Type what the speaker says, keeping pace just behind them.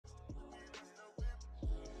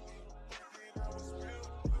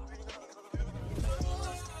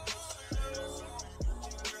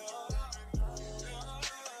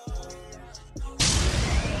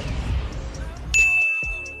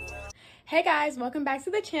Hey guys, welcome back to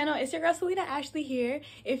the channel. It's your girl Celita-Ashley here.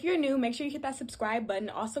 If you're new, make sure you hit that subscribe button.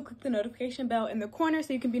 Also click the notification bell in the corner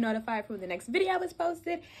so you can be notified when the next video is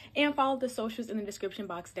posted, and follow the socials in the description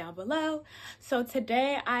box down below. So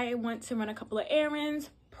today I want to run a couple of errands,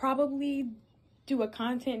 probably do a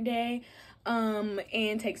content day,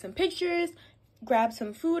 and take some pictures, grab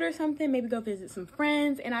some food or something, maybe go visit some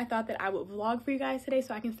friends. And I thought that I would vlog for you guys today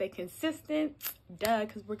so I can stay consistent,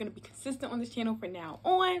 because we're gonna be consistent on this channel from now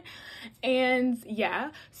on. And yeah,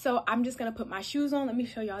 so I'm just gonna put my shoes on. Let me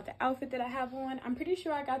show y'all the outfit that I have on. I'm pretty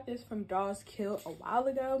sure I got this from Dolls Kill a while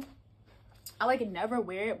ago. I like never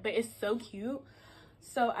wear it, but it's so cute,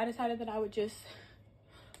 so I decided that I would just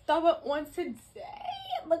throw it on today.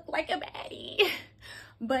 Look like a baddie.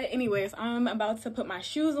 But anyways, I'm about to put my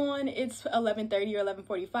shoes on. It's 11:30 or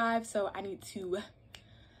 11:45, so I need to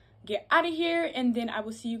get out of here, and then I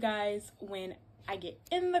will see you guys when I get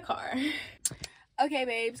in the car. Okay,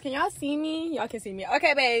 babes, can y'all see me? Y'all can see me.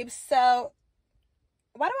 Okay, babes, so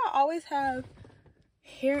why do I always have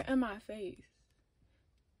hair in my face?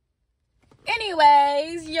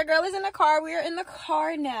 Anyways, your girl is in the car. We are in the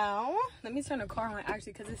car now. Let me turn the car on,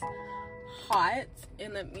 actually, because it's hot,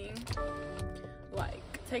 and let me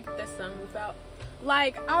take the sunroof out.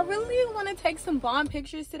 I really want to take some bomb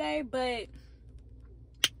pictures today, but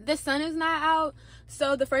the sun is not out.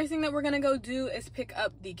 So the first thing that we're gonna go do is pick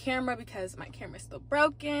up the camera, because my camera's still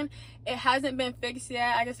broken. It hasn't been fixed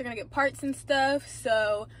yet. I guess they're gonna get parts and stuff,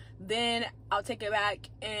 so then I'll take it back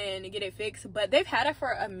and get it fixed. But they've had it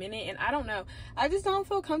for a minute, and I don't know, I just don't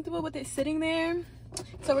feel comfortable with it sitting there.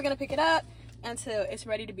 So we're gonna pick it up until it's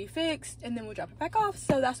ready to be fixed, and then we'll drop it back off.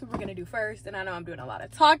 So that's what we're gonna do first. And I know I'm doing a lot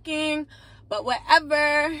of talking, but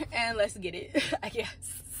whatever, and let's get it. I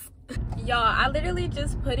guess. Y'all, I literally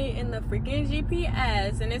just put it in the freaking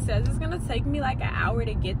GPS, and it says it's gonna take me like an hour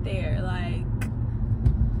to get there.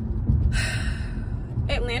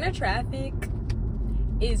 Atlanta traffic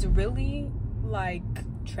is really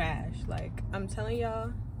trash. I'm telling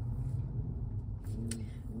y'all,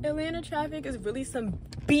 Atlanta traffic is really some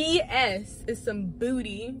BS. It's some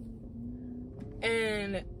booty,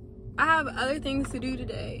 and I have other things to do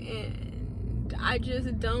today, and I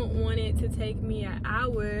just don't want it to take me an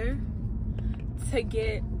hour to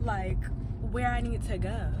get where I need to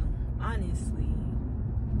go, honestly.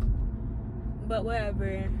 But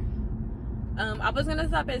whatever. I was gonna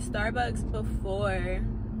stop at Starbucks before,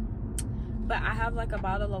 but I have a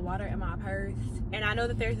bottle of water in my purse, and I know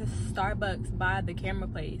that there's a Starbucks by the camera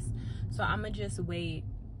place, so I'm gonna just wait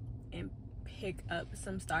and pick up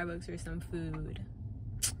some Starbucks or some food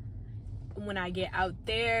when I get out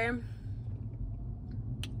there.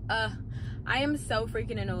 I am so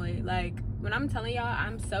freaking annoyed. When I'm telling y'all,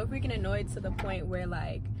 I'm so freaking annoyed to the point where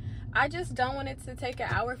I just don't want it to take an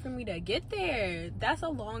hour for me to get there. That's a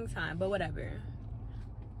long time, but whatever.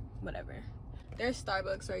 There's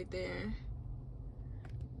Starbucks right there,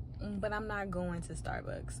 but I'm not going to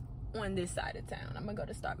Starbucks on this side of town. I'm gonna go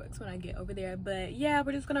to Starbucks when I get over there. But yeah,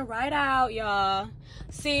 we're just gonna ride out, y'all.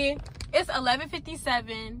 See, it's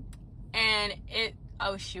 11:57, and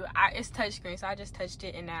oh shoot, it's touchscreen, so I just touched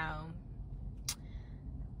it, and now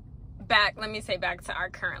let me say back to our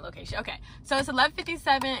current location. Okay, so it's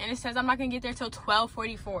 11:57, and it says I'm not gonna get there till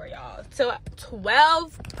 12:44, y'all. Till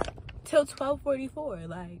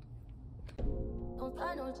 12:44.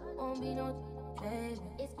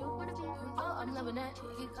 I'm loving that.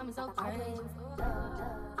 You coming so crazy.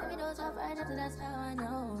 Every dose off right after, that's how I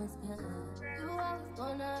know it's good. You always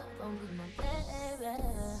gonna be my baby.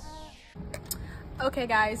 Okay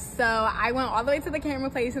guys, so I went all the way to the camera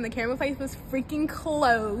place, and the camera place was freaking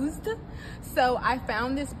closed. So I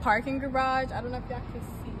found this parking garage. I don't know if y'all can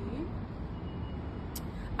see.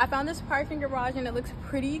 I found this parking garage, and it looks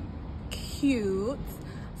pretty cute.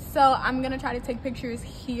 So I'm gonna try to take pictures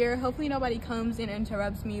here. Hopefully nobody comes and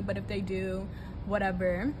interrupts me, but if they do,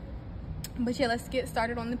 whatever. But yeah, let's get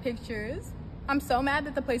started on the pictures. I'm so mad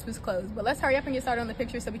that the place was closed, but let's hurry up and get started on the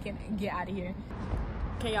pictures so we can get out of here.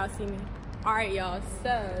 Can y'all see me? All right, y'all,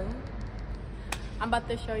 so I'm about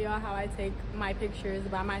to show y'all how I take my pictures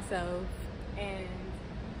by myself, and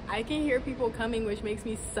I can hear people coming, which makes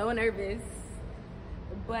me so nervous.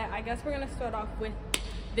 But I guess we're gonna start off with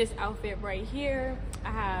this outfit right here.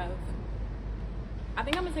 I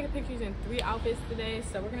think I'm gonna take pictures in 3 outfits today,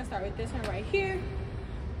 so we're gonna start with this one right here,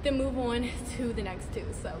 then move on to the next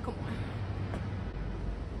 2. So come on.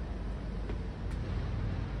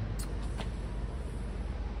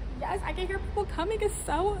 Yes, I can hear people coming. It's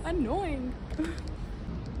so annoying.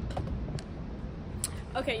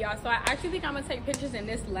 Okay, y'all, so I actually think I'm gonna take pictures in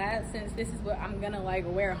this lab since this is what I'm gonna like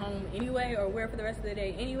wear home anyway, or wear for the rest of the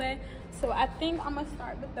day anyway. So I think I'm gonna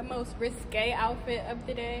start with the most risque outfit of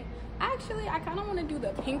the day. Actually, I kind of want to do the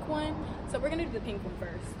pink one, so we're gonna do the pink one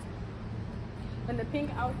first. And the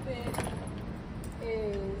pink outfit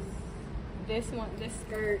is this one, this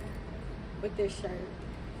skirt with this shirt.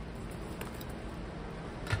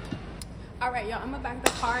 All right, y'all, I'm gonna back the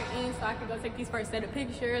car in so I can go take these first set of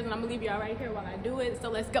pictures, and I'm gonna leave y'all right here while I do it. So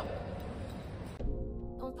let's go.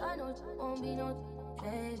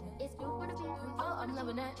 I'm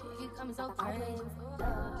loving that. You coming so crazy.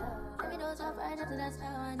 Every door top right after, that's how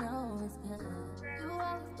I know it's good. You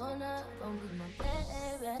always gonna be my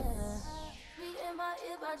baby. Be in my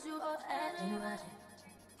ear, but you are acting right.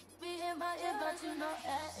 Be in my ear, but you know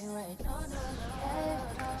acting right.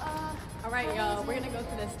 All right, y'all, we're gonna go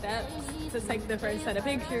through the steps to take the first set of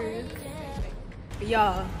pictures.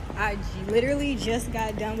 Y'all, I literally just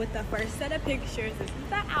got done with the first set of pictures. This is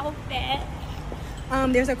the outfit.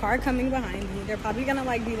 There's a car coming behind me. They're probably gonna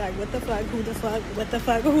like be like, what the fuck, who the fuck, what the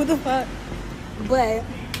fuck, who the fuck. But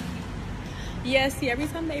yeah, see, every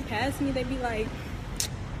time they pass me, they be like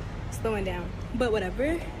slowing down. But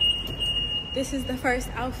whatever. This is the first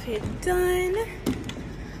outfit done.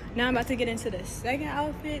 Now I'm about to get into the second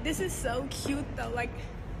outfit. This is so cute though. Like,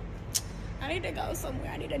 I need to go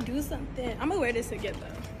somewhere. I need to do something. I'm gonna wear this again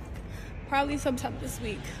though. Probably sometime this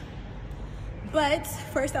week. But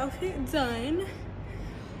first outfit done.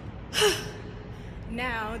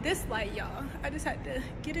 Now this light, y'all, I just had to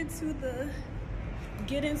get into the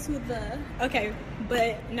okay,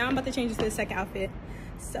 but now I'm about to change into the second outfit.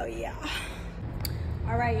 So yeah.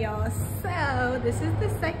 All right, y'all, so this is the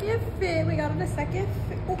second fit. We got on the second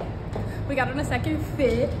fit. We got on the second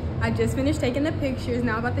fit. I just finished taking the pictures.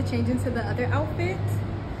 Now I'm about to change into the other outfit.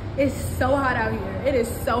 It's so hot out here. It is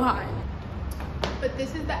so hot. But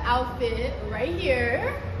this is the outfit right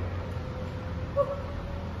here.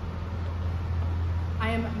 I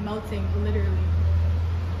am melting, literally.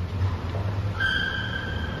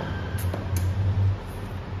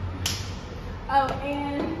 Oh,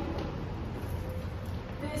 and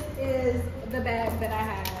this is the bag that I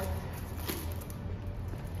have,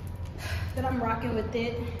 that I'm rocking with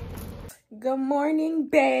it. Good morning,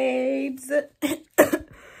 babes. That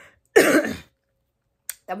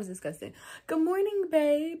was disgusting. Good morning,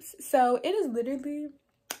 babes. So it is literally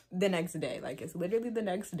the next day. Like, it's literally the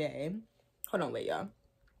next day. Hold on, wait, y'all.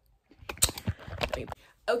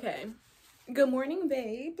 Okay. Good morning,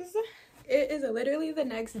 babes. It is literally the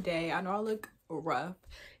next day. I know I look rough.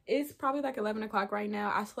 It's probably like 11 o'clock right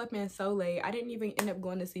now. I slept in so late. I didn't even end up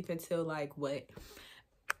going to sleep until like what?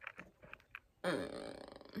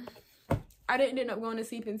 I didn't end up going to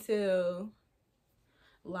sleep until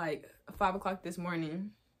like 5 o'clock this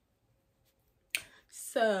morning.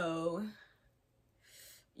 So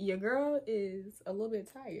your girl is a little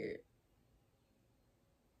bit tired.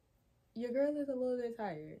 Your girl is a little bit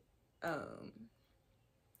tired.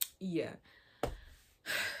 Yeah.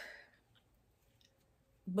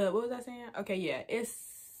 But what was I saying? Okay, yeah, it's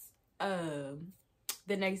the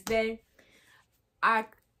next day. I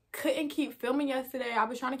couldn't keep filming yesterday. I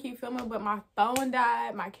was trying to keep filming, but my phone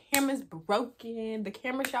died. My camera's broken. The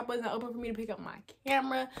camera shop wasn't open for me to pick up my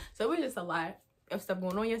camera. So it was just a lot of stuff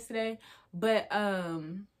going on yesterday. But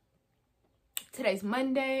today's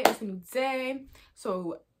Monday. It's a new day.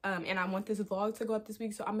 So and I want this vlog to go up this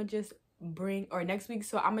week, so I'm gonna just bring, or next week,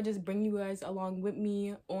 so I'm gonna just bring you guys along with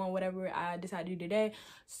me on whatever I decide to do today.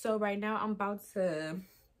 So right now I'm about to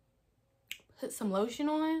put some lotion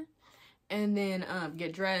on and then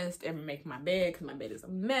get dressed and make my bed, because my bed is a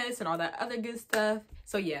mess and all that other good stuff.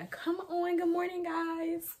 So yeah, come on. Good morning,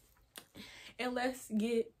 guys, and let's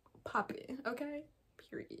get popping. Okay,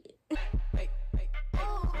 period.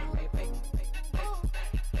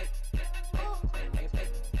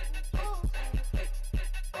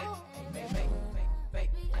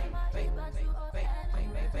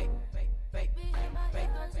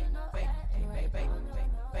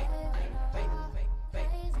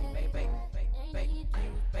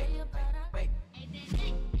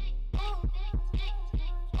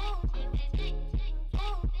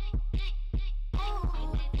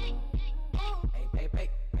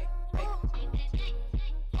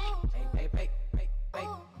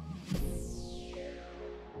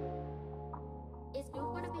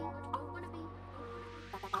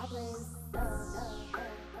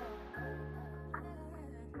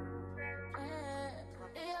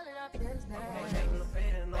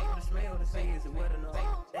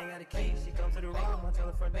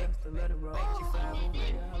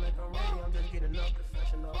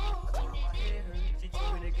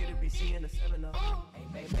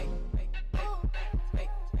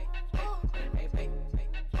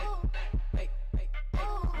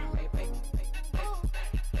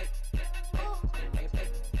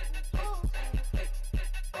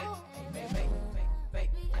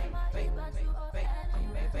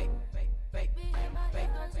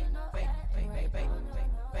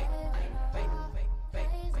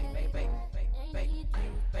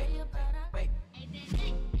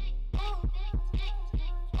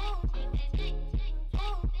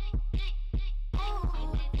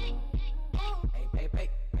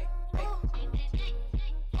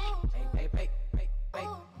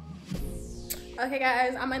 Okay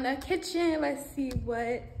guys, I'm in the kitchen. Let's see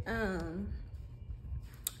what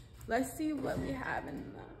we have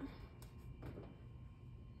in the...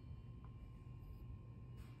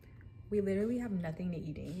 We literally have nothing to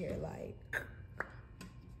eat in here, like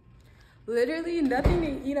literally nothing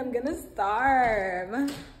to eat. I'm gonna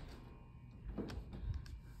starve.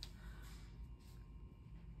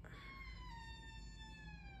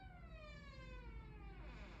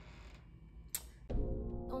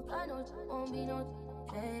 Won't be no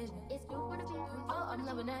pleasure. It's good for the people. Oh, I'm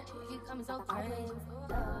loving that. You coming so crazy.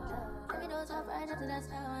 Every dose off right after, that's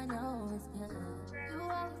how I know it's good. You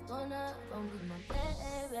always gonna be my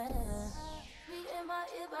baby. Be in my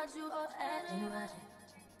ear, but you go acting right.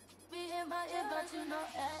 Be in my ear, but you know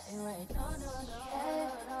acting right. No,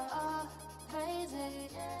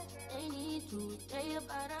 crazy. Ain't need to stay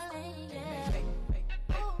about a lane, yeah.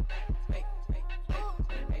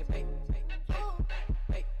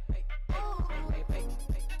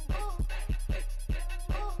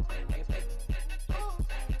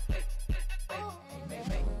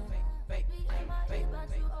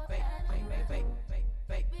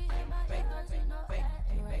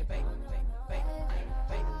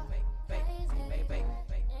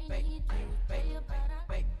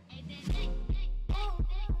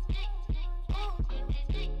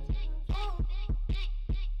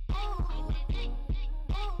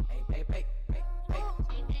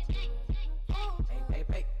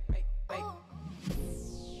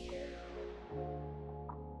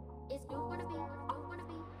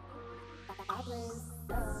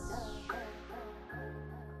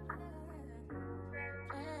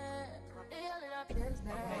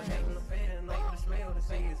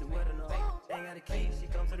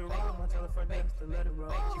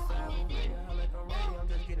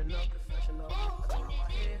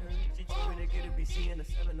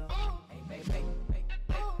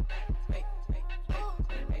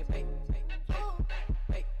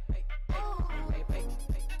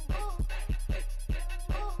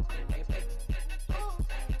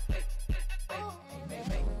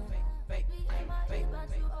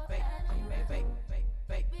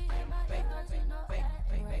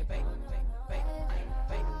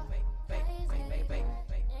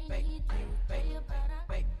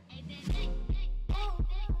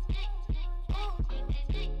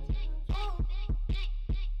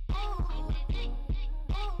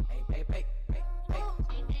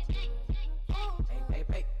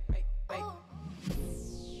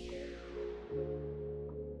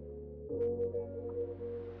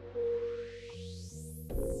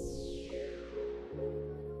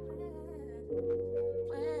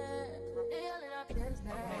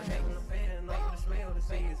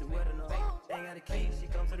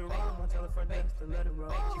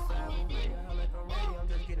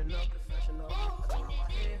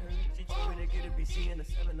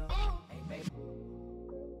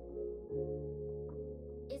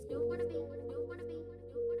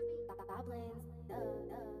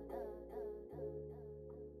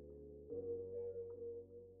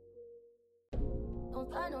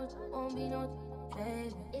 Won't be no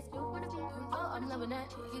pleasure. It's good for the people. Oh, I'm loving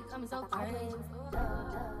that. You coming so crazy.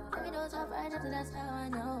 Every dose off right after, that's how I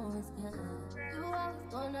know it's good. You always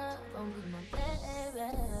gonna be my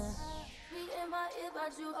baby. Be in my ear,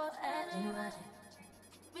 but you go acting right.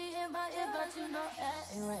 Be in my ear, but you know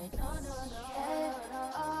acting right. No,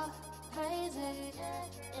 crazy.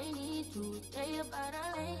 Ain't need to stay about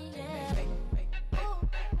a lane, yeah.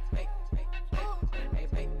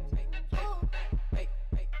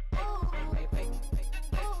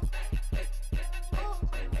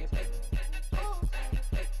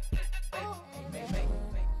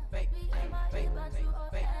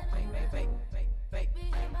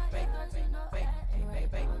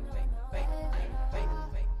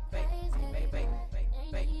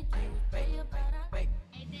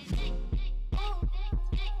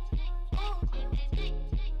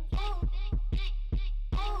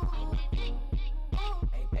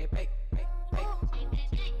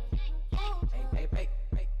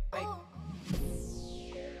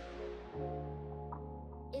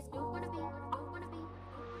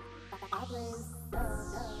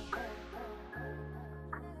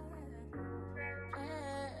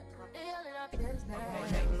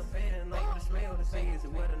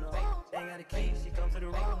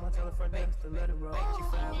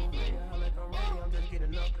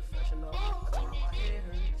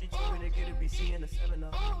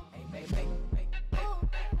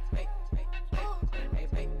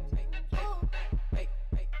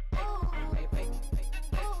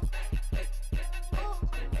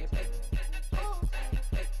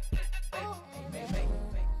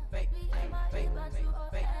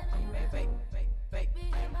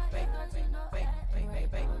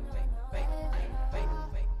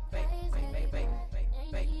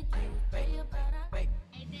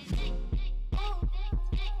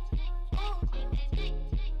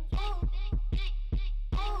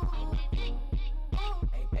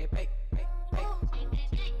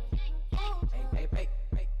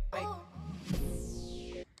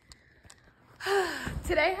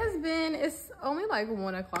 Today has been, it's only like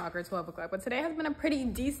 1 o'clock or 12 o'clock, but today has been a pretty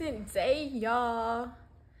decent day, y'all.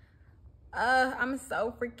 I'm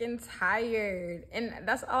so freaking tired, and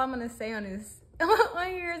that's all I'm gonna say on this on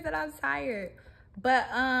here is that I'm tired. But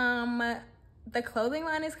the clothing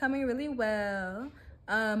line is coming really well.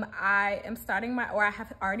 I am starting I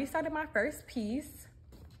have already started my first piece,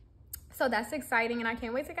 so that's exciting, and I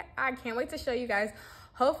can't wait to show you guys.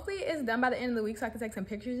 Hopefully it's done by the end of the week so I can take some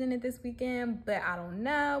pictures in it this weekend, but I don't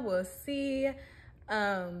know, we'll see.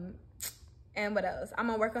 And what else? I'm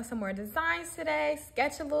gonna work on some more designs today,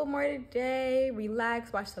 sketch a little more today,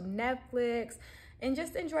 relax, watch some Netflix, and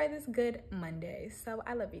just enjoy this good Monday. So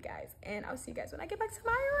I love you guys, and I'll see you guys when I get back to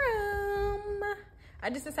my room. I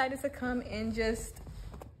just decided to come and just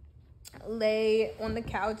lay on the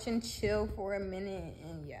couch and chill for a minute,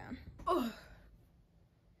 and yeah. Oh.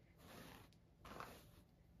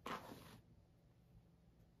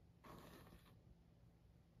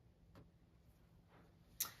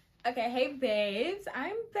 Okay, hey babes,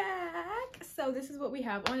 I'm back. So this is what we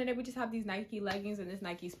have on today. We just have these Nike leggings and this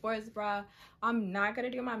Nike sports bra. I'm not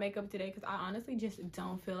gonna do my makeup today because I honestly just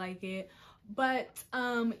don't feel like it. But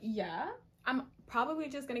yeah, I'm probably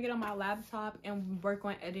just gonna get on my laptop and work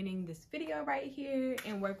on editing this video right here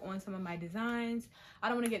and work on some of my designs. I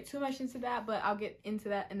don't want to get too much into that, but I'll get into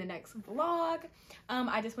that in the next vlog.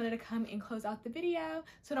 I just wanted to come and close out the video,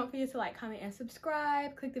 so don't forget to like, comment, and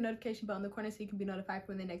subscribe. Click the notification bell in the corner so you can be notified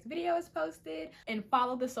when the next video is posted, and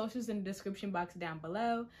follow the socials in the description box down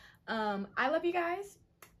below. I love you guys,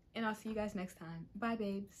 and I'll see you guys next time. Bye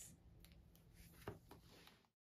babes.